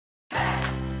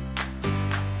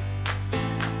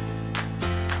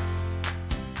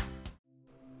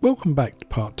Welcome back to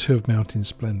part 2 of Mountain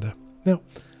Splendour. Now,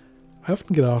 I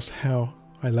often get asked how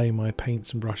I lay my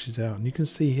paints and brushes out, and you can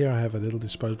see here I have a little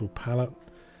disposable palette,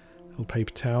 a little paper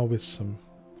towel with some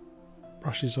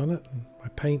brushes on it, and my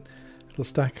paint, a little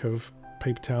stack of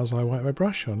paper towels I wipe my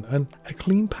brush on, and a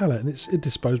clean palette, and it's a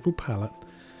disposable palette.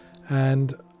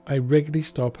 And I regularly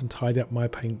stop and tidy up my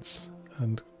paints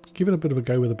and give it a bit of a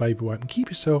go with a baby wipe and keep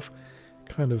yourself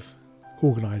kind of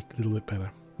organised a little bit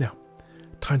better. Now,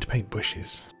 time to paint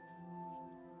bushes.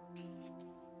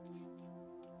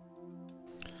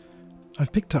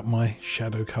 I've picked up my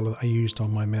shadow colour that I used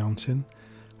on my mountain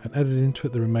and added into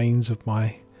it the remains of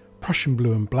my Prussian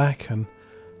blue and black, and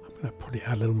I'm going to probably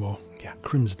add a little more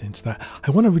crimson into that.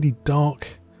 I want a really dark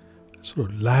sort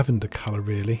of lavender colour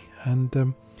really, and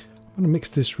I'm going to mix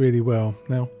this really well.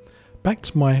 Now back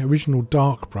to my original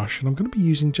dark brush, and I'm going to be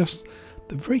using just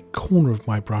the very corner of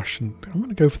my brush, and I'm going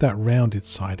to go for that rounded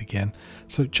side again.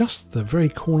 So just the very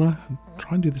corner, and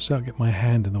try and do this without getting my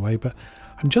hand in the way, but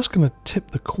I'm just going to tip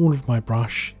the corner of my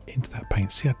brush into that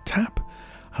paint. See, I tap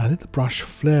and I let the brush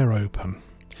flare open.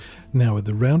 Now with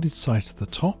the rounded side to the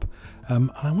top,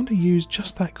 I want to use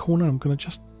just that corner. I'm going to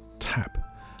just tap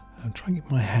and try and get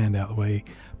my hand out of the way.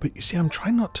 But you see, I'm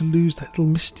trying not to lose that little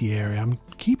misty area. I'm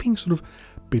keeping sort of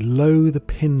below the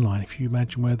pin line, if you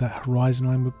imagine where that horizon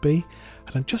line would be.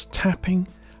 And I'm just tapping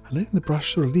and letting the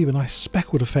brush sort of leave a nice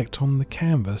speckled effect on the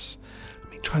canvas.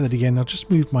 Let me try that again. I'll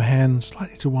just move my hand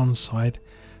slightly to one side.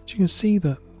 So you can see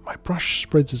that my brush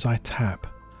spreads as I tap.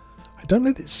 I don't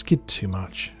let it skid too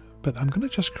much, but I'm going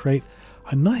to just create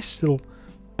a nice little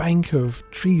bank of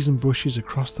trees and bushes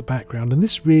across the background, and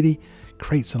this really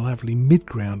creates a lovely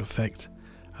mid-ground effect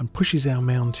and pushes our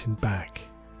mountain back.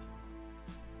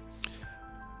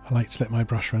 I like to let my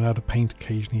brush run out of paint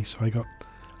occasionally, so I got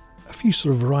a few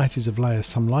sort of varieties of layers,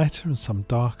 some lighter and some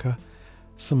darker.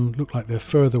 Some look like they're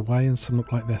further away and some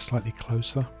look like they're slightly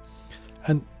closer.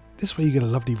 And this way you get a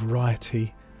lovely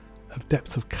variety of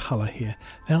depth of colour here.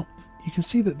 Now you can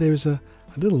see that there is a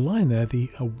little line there,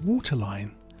 a water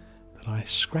line that I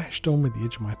scratched on with the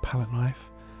edge of my palette knife,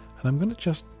 and I'm going to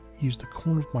just use the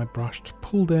corner of my brush to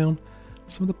pull down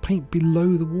some of the paint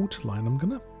below the water line. I'm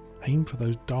going to aim for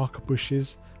those darker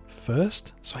bushes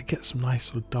first, so I get some nice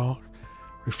sort of dark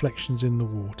reflections in the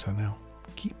water. Now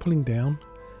keep pulling down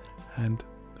and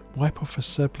wipe off a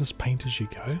surplus paint as you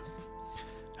go.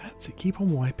 That's it, keep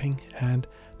on wiping, and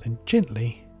then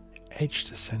gently edge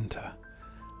to centre.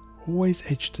 Always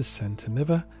edge to centre,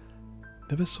 never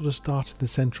sort of start in the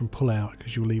centre and pull out,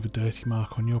 because you'll leave a dirty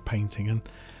mark on your painting. And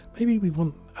maybe we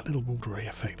want a little watery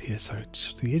effect here, so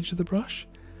just the edge of the brush,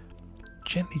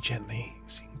 gently,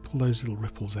 so you can pull those little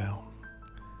ripples out.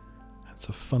 That's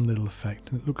a fun little effect,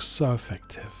 and it looks so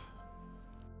effective.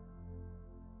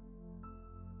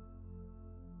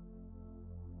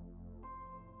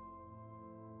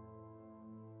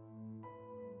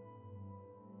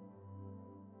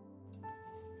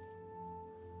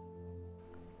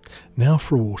 Now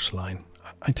for a waterline.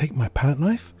 I take my palette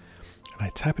knife and I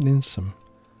tap it in some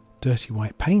dirty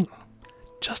white paint.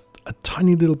 Just a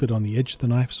tiny little bit on the edge of the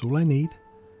knife is all I need.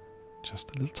 Just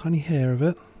a little tiny hair of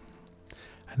it.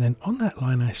 And then on that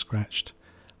line I scratched,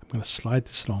 I'm going to slide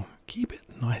this along. Keep it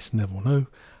nice and level. No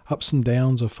ups and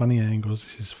downs or funny angles.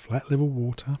 This is flat level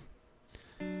water.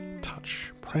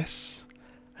 Touch, press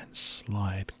and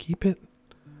slide. Keep it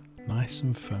nice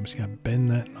and firm. See, I bend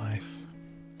that knife.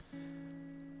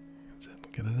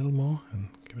 Get a little more and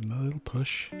give it another little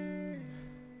push. There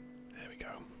we go.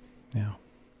 Now,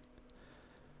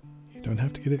 you don't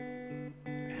have to get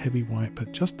it heavy white,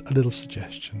 but just a little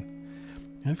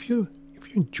suggestion. Now, if you're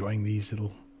enjoying these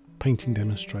little painting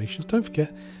demonstrations, don't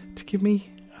forget to give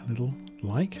me a little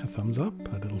like, a thumbs up,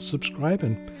 a little subscribe,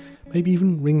 and maybe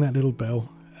even ring that little bell,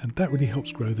 and that really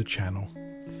helps grow the channel.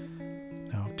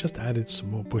 Now, I've just added some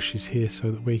more bushes here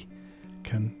so that we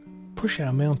can push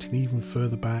our mountain even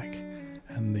further back,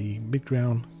 and the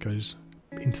midground goes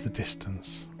into the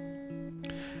distance.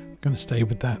 I'm going to stay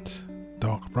with that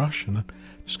dark brush, and I'm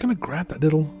just going to grab that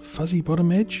little fuzzy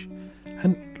bottom edge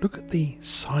and look at the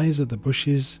size of the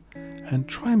bushes and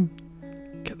try and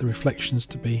get the reflections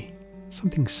to be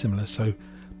something similar. So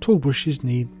tall bushes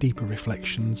need deeper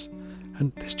reflections,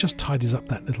 and this just tidies up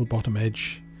that little bottom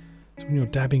edge. So when you're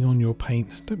dabbing on your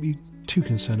paint, don't be too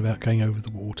concerned about going over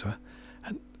the water,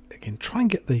 and again try and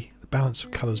get the balance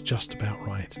of colours just about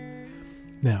right.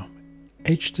 Now,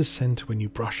 edge to centre when you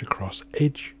brush across,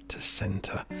 edge to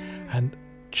centre, and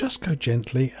just go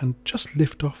gently and just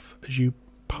lift off as you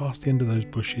pass the end of those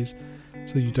bushes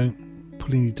so you don't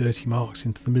pull any dirty marks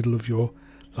into the middle of your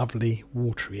lovely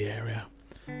watery area.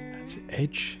 That's it,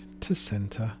 edge to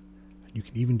centre, and you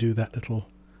can even do that little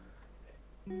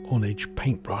on edge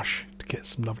paintbrush to get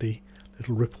some lovely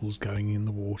little ripples going in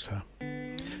the water.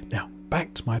 Now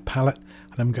back to my palette,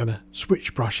 and I'm going to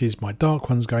switch brushes. My dark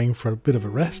one's going for a bit of a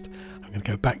rest. I'm going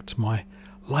to go back to my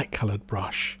light coloured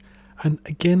brush, and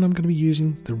again I'm going to be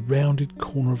using the rounded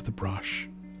corner of the brush.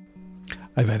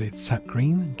 I've added sap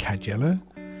green and cad yellow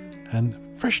and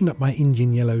freshened up my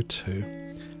Indian yellow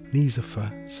too. These are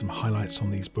for some highlights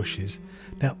on these bushes.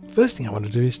 Now first thing I want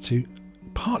to do is to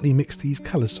partly mix these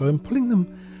colours, so I'm pulling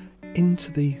them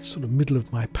into the sort of middle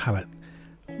of my palette,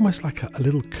 almost like a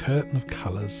little curtain of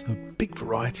colours, a big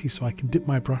variety, so I can dip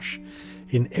my brush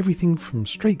in everything from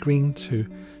straight green to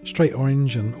straight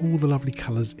orange and all the lovely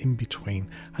colours in between.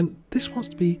 And this wants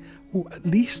to be at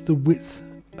least the width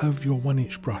of your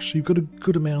 1-inch brush, so you've got a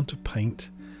good amount of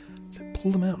paint. So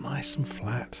pull them out nice and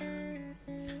flat.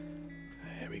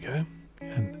 There we go.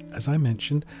 And as I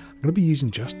mentioned, I'm going to be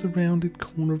using just the rounded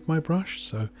corner of my brush.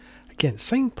 So again,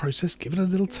 same process, give it a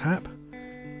little tap,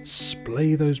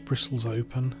 splay those bristles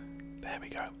open. There we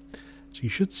go. So you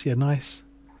should see a nice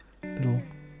little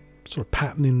sort of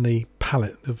pattern in the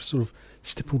palette of sort of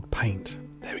stippled paint.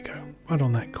 There we go, right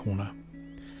on that corner.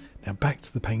 Now back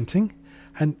to the painting,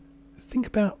 and think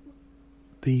about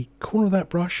the corner of that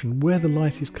brush and where the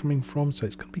light is coming from. So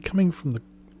it's going to be coming from the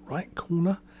right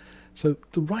corner. So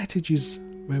the right edge is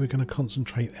where we're going to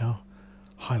concentrate our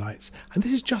highlights. And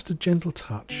this is just a gentle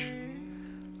touch.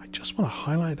 I just want to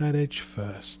highlight that edge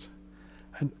first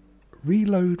and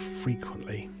reload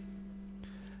frequently.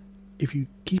 If you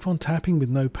keep on tapping with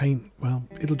no paint, well,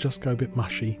 it'll just go a bit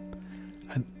mushy.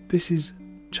 And this is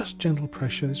just gentle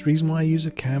pressure. That's the reason why I use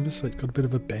a canvas, so it's got a bit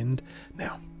of a bend.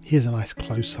 Now, here's a nice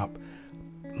close-up.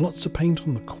 Lots of paint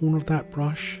on the corner of that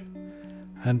brush.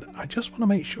 And I just want to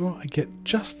make sure I get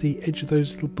just the edge of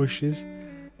those little bushes.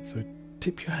 So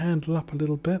tip your handle up a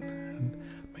little bit and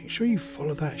make sure you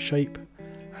follow that shape.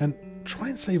 And try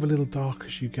and save a little dark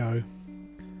as you go.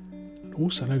 And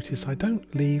also notice I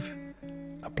don't leave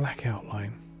a black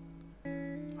outline.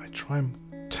 I try and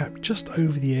tap just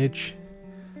over the edge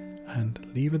and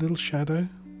leave a little shadow.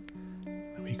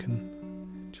 And we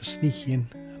can just sneak in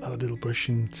another little bush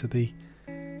into the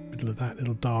middle of that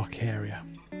little dark area.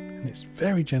 And it's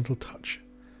very gentle touch.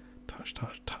 Touch,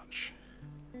 touch, touch.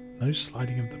 No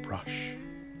sliding of the brush.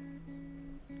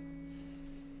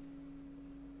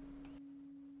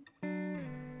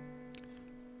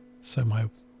 So my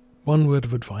one word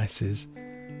of advice is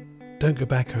don't go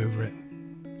back over it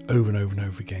over and over and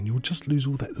over again. You'll just lose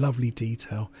all that lovely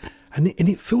detail. And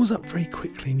it fills up very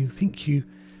quickly, and you think you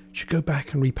should go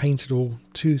back and repaint it all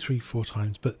 2, 3, 4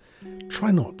 times. But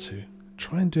try not to.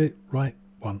 Try and do it right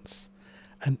once.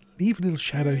 And leave a little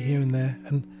shadow here and there,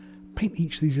 and paint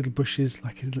each of these little bushes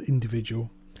like a little individual.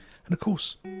 And of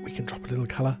course, we can drop a little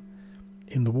colour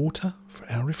in the water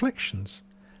for our reflections.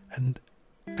 And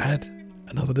add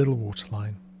another little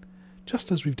waterline,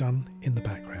 just as we've done in the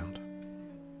background.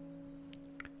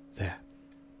 There.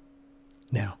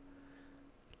 Now,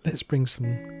 let's bring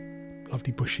some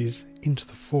lovely bushes into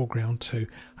the foreground too.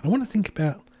 And I want to think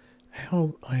about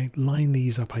how I line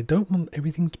these up. I don't want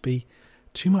everything to be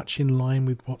too much in line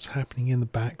with what's happening in the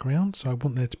background, so I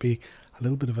want there to be a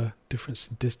little bit of a difference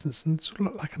in distance and sort of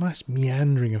look like a nice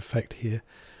meandering effect here.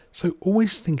 So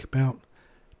always think about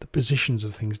the positions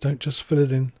of things. Don't just fill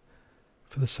it in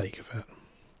for the sake of it.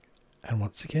 And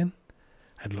once again,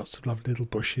 add lots of lovely little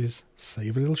bushes,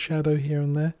 save a little shadow here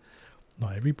and there.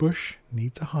 Not every bush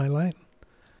needs a highlight.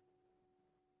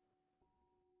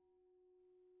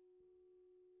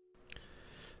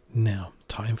 Now,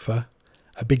 time for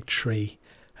a big tree.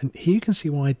 And here you can see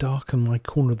why I darken my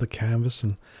corner of the canvas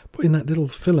and put in that little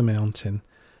filler mountain.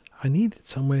 I needed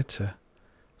somewhere to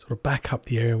sort of back up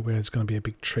the area where there's going to be a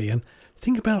big tree. And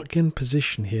think about, again,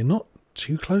 position here, not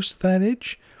too close to that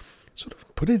edge. Sort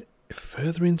of put it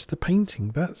further into the painting.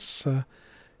 That's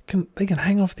they can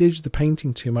hang off the edge of the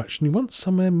painting too much, and you want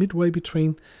somewhere midway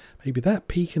between maybe that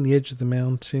peak and the edge of the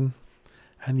mountain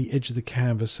and the edge of the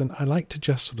canvas. And I like to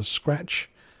just sort of scratch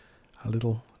a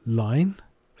little line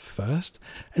first,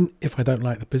 and if I don't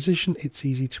like the position, it's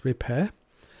easy to repair.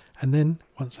 And then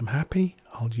once I'm happy,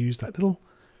 I'll use that little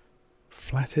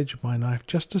flat edge of my knife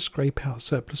just to scrape out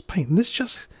surplus paint. And this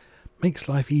just makes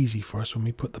life easy for us when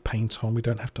we put the paint on. We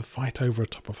don't have to fight over a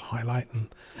top of highlight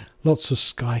and lots of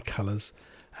sky colours.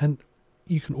 And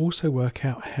you can also work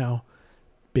out how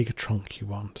big a trunk you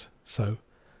want. So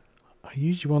I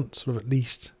usually want sort of at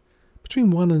least between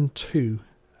 1 and 2,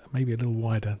 maybe a little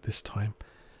wider this time,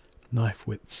 knife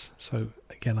widths. So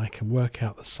again, I can work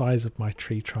out the size of my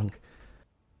tree trunk.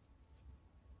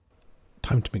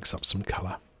 Time to mix up some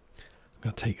colour. I'm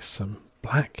going to take some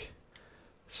black,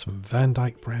 some Van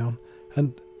Dyke brown,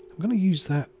 and I'm I'm going to use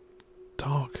that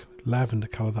dark lavender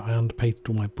colour that I underpainted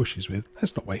all my bushes with.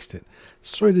 Let's not waste it.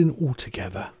 Let's throw it in all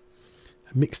together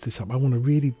and mix this up. I want a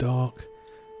really dark,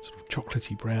 sort of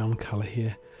chocolatey brown colour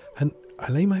here. And I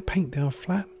lay my paint down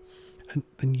flat and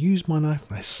then use my knife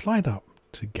and I slide up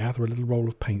to gather a little roll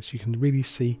of paint so you can really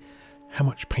see how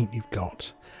much paint you've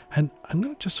got. And I'm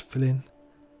going to just fill in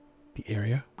the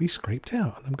area we scraped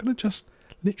out. And I'm going to just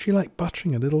literally like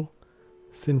buttering a little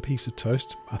thin piece of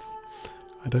toast.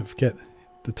 I don't forget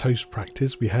the toast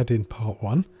practice we had in part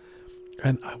 1.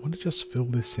 And I want to just fill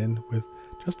this in with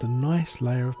just a nice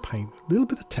layer of paint, a little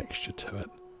bit of texture to it.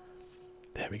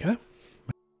 There we go.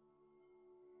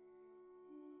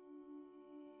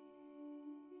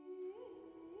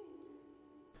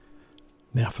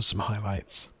 Now for some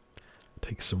highlights.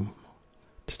 Take some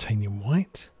titanium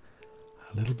white,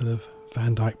 a little bit of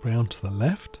Van Dyke brown to the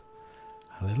left,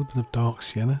 a little bit of dark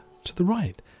sienna to the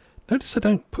right. Notice I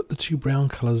don't put the two brown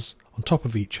colours on top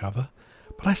of each other,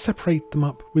 but I separate them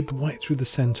up with the white through the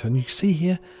centre. And you see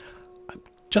here, I'm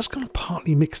just going to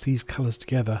partly mix these colours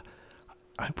together.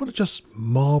 I want to just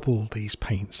marble these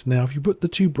paints. Now, if you put the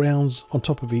two browns on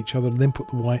top of each other and then put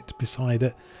the white beside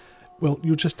it, well,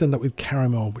 you'll just end up with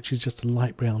caramel, which is just a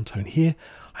light brown tone. Here,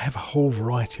 I have a whole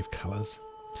variety of colours.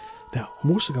 Now,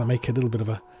 I'm also going to make a little bit of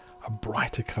a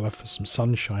brighter colour for some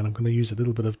sunshine. I'm going to use a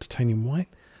little bit of titanium white,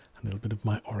 a little bit of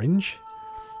my orange,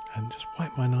 and just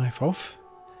wipe my knife off.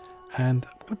 And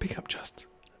I'm going to pick up just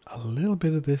a little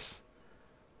bit of this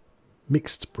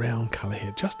mixed brown colour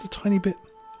here, just a tiny bit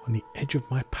on the edge of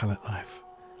my palette knife.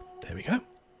 There we go.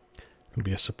 It'll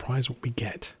be a surprise what we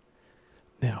get.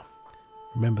 Now,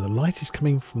 remember the light is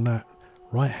coming from that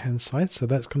right hand side, so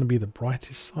that's going to be the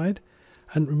brightest side.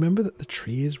 And remember that the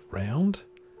tree is round,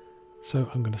 so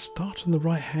I'm going to start on the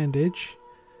right hand edge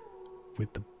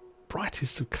with the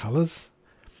brightest of colours,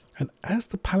 and as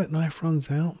the palette knife runs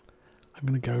out, I'm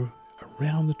going to go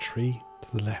around the tree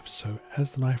to the left. So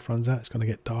as the knife runs out, it's going to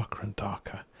get darker and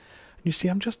darker. And you see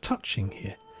I'm just touching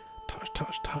here. Touch,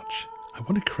 touch, touch. I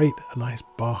want to create a nice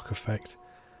bark effect.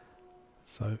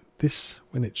 So this,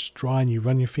 when it's dry and you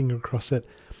run your finger across it,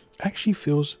 actually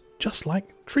feels just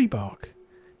like tree bark.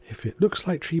 If it looks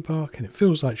like tree bark and it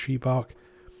feels like tree bark,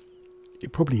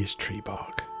 it probably is tree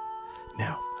bark.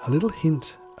 Now, a little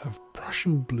hint of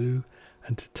Prussian blue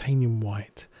and titanium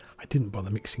white. I didn't bother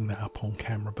mixing that up on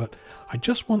camera, but I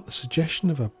just want the suggestion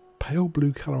of a pale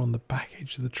blue colour on the back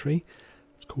edge of the tree.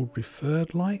 It's called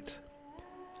referred light.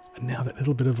 And now that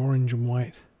little bit of orange and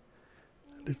white.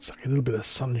 It's like a little bit of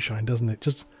sunshine, doesn't it?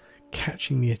 Just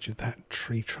catching the edge of that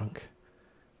tree trunk.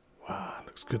 Wow,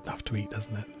 looks good enough to eat,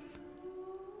 doesn't it?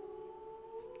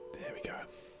 There we go.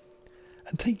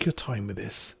 And take your time with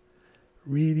this.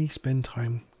 Really spend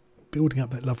time building up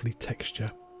that lovely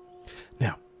texture.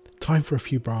 Now, time for a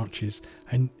few branches,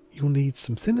 and you'll need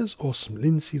some thinners or some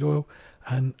linseed oil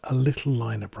and a little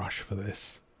liner brush for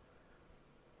this.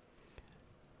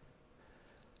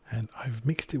 And I've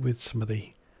mixed it with some of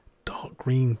the dark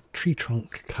green tree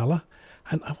trunk colour,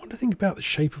 and I want to think about the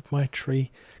shape of my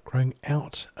tree growing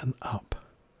out and up.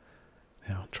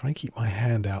 Now try and keep my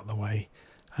hand out of the way,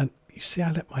 and you see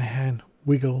I let my hand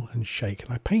wiggle and shake,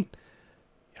 and I paint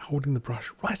holding the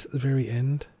brush right at the very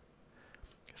end.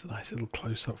 It's a nice little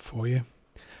close-up for you.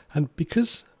 And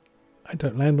because I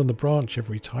don't land on the branch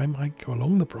every time, I go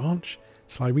along the branch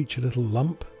till I reach a little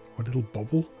lump or a little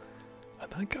bobble, and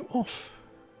then I go off.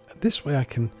 And this way I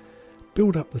can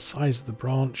build up the size of the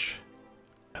branch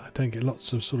and I don't get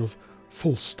lots of sort of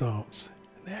false starts.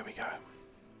 And there we go.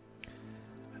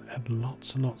 And add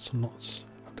lots and lots and lots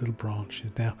of little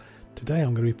branches. Now today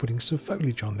I'm going to be putting some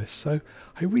foliage on this, so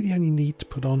I really only need to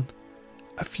put on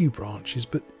a few branches,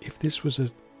 but if this was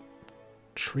a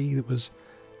tree that was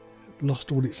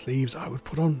lost all its leaves, I would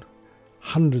put on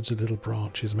hundreds of little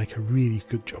branches and make a really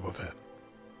good job of it.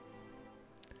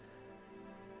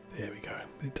 There we go.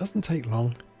 It doesn't take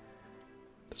long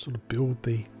to sort of build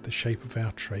the shape of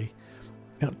our tree.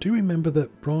 Now do remember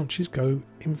that branches go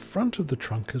in front of the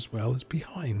trunk as well as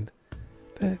behind.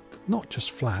 They're not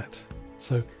just flat,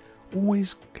 so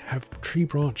always have tree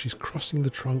branches crossing the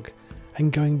trunk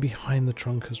and going behind the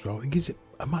trunk as well. It gives it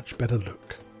a much better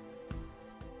look.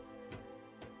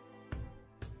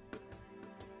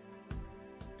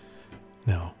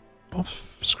 Now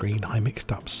off screen I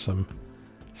mixed up some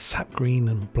sap green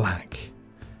and black,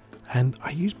 and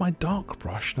I used my dark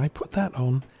brush and I put that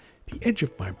on the edge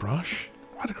of my brush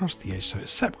right across the edge, so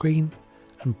it's sap green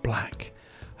and black,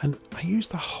 and I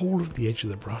used the whole of the edge of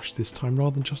the brush this time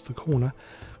rather than just the corner,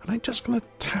 and I'm just going to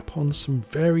tap on some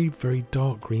very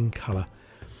dark green colour.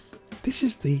 This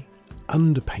is the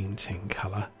underpainting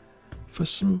colour for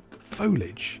some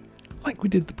foliage, like we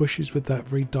did the bushes with that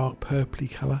very dark purpley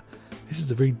colour, this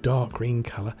is a very dark green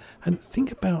colour. And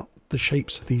think about the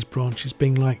shapes of these branches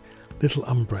being like little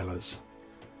umbrellas.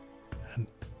 And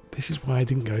this is why I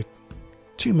didn't go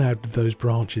too mad with those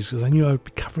branches, because I knew I would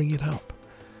be covering it up.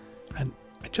 And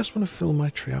I just want to fill my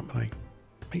tree up, and I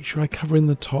make sure I cover in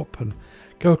the top and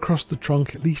go across the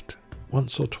trunk at least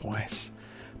once or twice.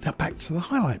 Now back to the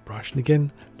highlight brush, and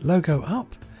again logo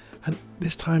up, and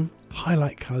this time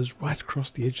highlight colours right across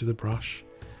the edge of the brush,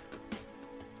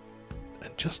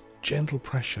 and just gentle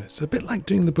pressure. It's a bit like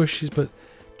doing the bushes, but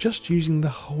just using the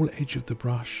whole edge of the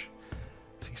brush.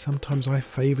 See, sometimes I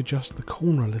favour just the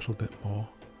corner a little bit more.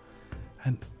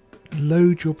 And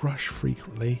load your brush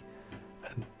frequently,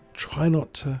 and try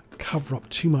not to cover up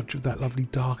too much of that lovely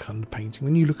dark underpainting.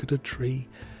 When you look at a tree,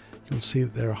 you'll see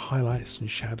that there are highlights and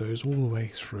shadows all the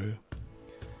way through.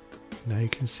 Now you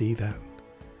can see that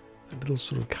little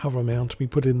sort of cover mount we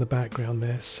put in the background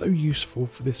there, so useful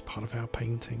for this part of our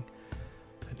painting.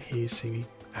 And here you see me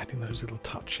adding those little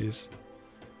touches.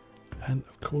 And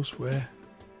of course, where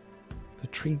the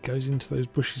tree goes into those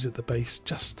bushes at the base,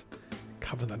 just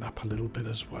cover that up a little bit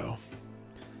as well.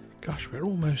 Gosh, we're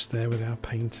almost there with our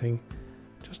painting.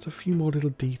 Just a few more little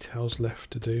details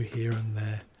left to do here and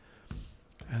there.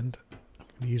 And I'm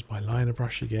going to use my liner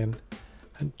brush again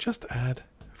and just add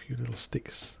a few little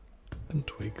sticks and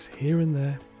twigs here and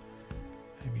there.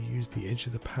 Maybe use the edge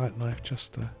of the palette knife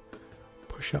just to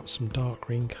push up some dark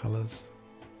green colours.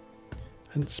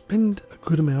 And spend a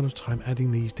good amount of time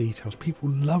adding these details. People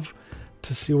love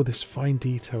to see all this fine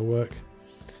detail work.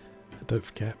 And don't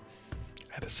forget,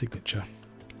 add a signature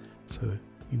so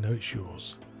you know it's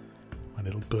yours. My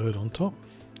little bird on top,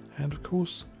 and of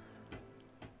course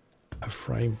a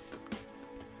frame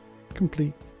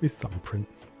complete with thumbprint,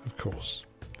 of course.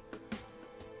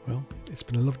 Well, it's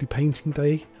been a lovely painting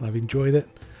day and I've enjoyed it.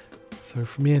 So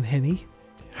from me and Henny,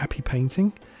 happy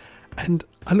painting, and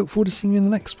I look forward to seeing you in the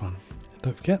next one. And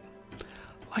don't forget,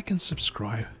 like and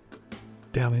subscribe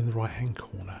down in the right hand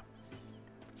corner.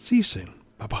 See you soon.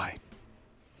 Bye bye.